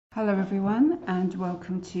Hello everyone and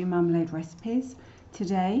welcome to Marmalade Recipes.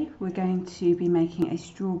 Today we're going to be making a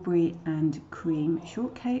strawberry and cream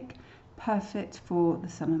shortcake, perfect for the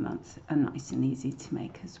summer months and nice and easy to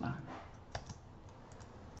make as well.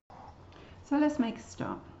 So let's make a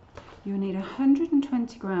start. You'll need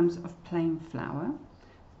 120 grams of plain flour,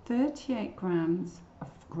 38 grams of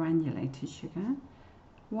granulated sugar,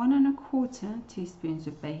 1 1/4 teaspoons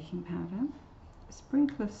of baking powder, a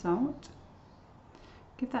sprinkle of salt.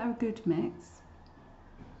 Give that a good mix.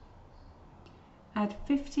 Add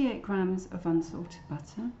 58 grams of unsalted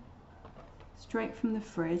butter, straight from the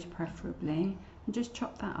fridge preferably, and just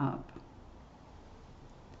chop that up.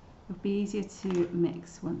 It'll be easier to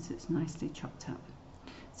mix once it's nicely chopped up.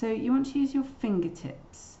 So you want to use your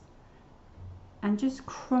fingertips and just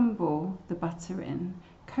crumble the butter in.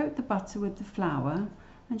 Coat the butter with the flour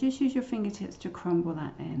and just use your fingertips to crumble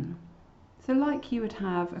that in. So like you would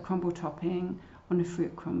have a crumble topping on a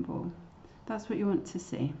fruit crumble. That's what you want to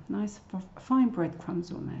see. Nice fine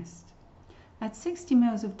breadcrumbs almost. Add 60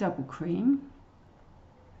 ml of double cream.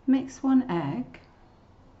 Mix 1 egg.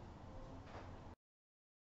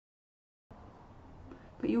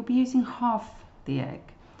 But you'll be using half the egg.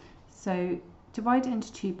 So divide it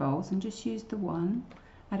into 2 bowls and just use the one.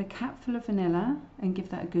 Add a capful of vanilla and give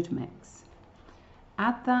that a good mix.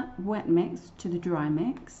 Add that wet mix to the dry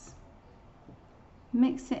mix.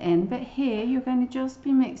 Mix it in, but here you're going to just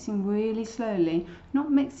be mixing really slowly, not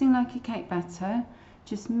mixing like a cake batter,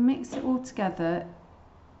 just mix it all together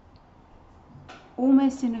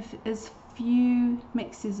almost in as few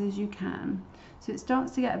mixes as you can, so it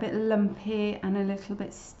starts to get a bit lumpy and a little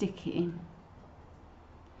bit sticky.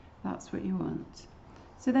 That's what you want.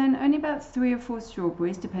 So then only about 3 or 4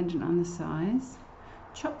 strawberries depending on the size.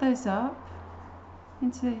 Chop those up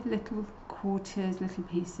into little quarters, little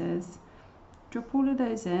pieces. Drop all of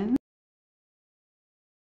those in.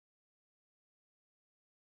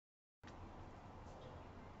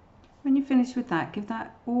 When you finish with that, give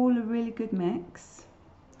that all a really good mix.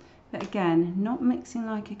 But again, not mixing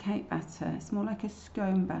like a cake batter, it's more like a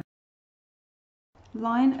scone batter.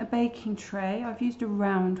 Line a baking tray, I've used a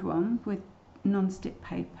round one with non-stick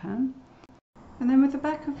paper. And then with the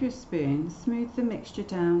back of your spoon, smooth the mixture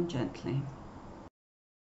down gently.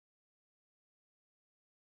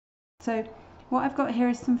 So what I've got here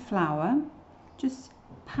is some flour. Just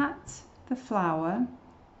pat the flour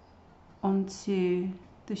onto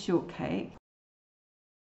the shortcake.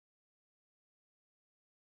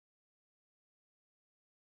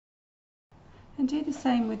 And do the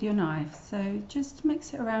same with your knife. So just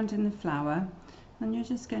mix it around in the flour and you're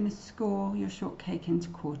just going to score your shortcake into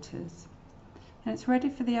quarters. And it's ready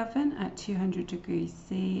for the oven at 200 degrees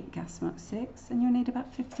C, gas mark 6, and you'll need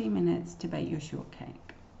about 15 minutes to bake your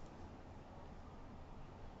shortcake.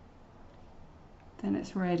 Then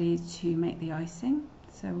it's ready to make the icing.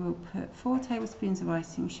 So we'll put 4 tablespoons of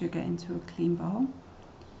icing sugar into a clean bowl.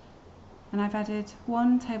 And I've added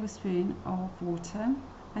 1 tablespoon of water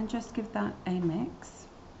and just give that a mix.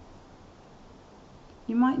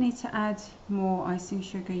 You might need to add more icing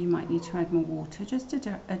sugar, you might need to add more water just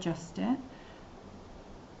to adjust it.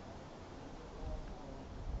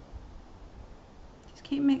 Just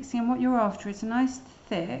keep mixing, and what you're after is a nice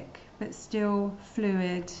thick but still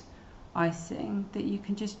fluid icing that you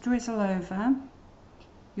can just drizzle over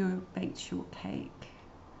your baked shortcake.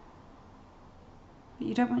 But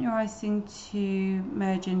you don't want your icing to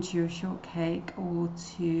merge into your shortcake or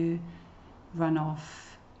to run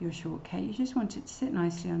off your shortcake. You just want it to sit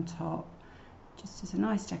nicely on top, just as a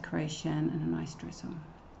nice decoration and a nice drizzle.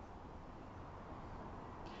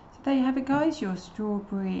 So there you have it guys, your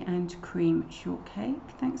strawberry and cream shortcake.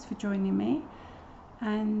 Thanks for joining me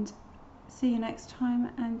and see you next time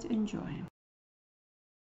and enjoy.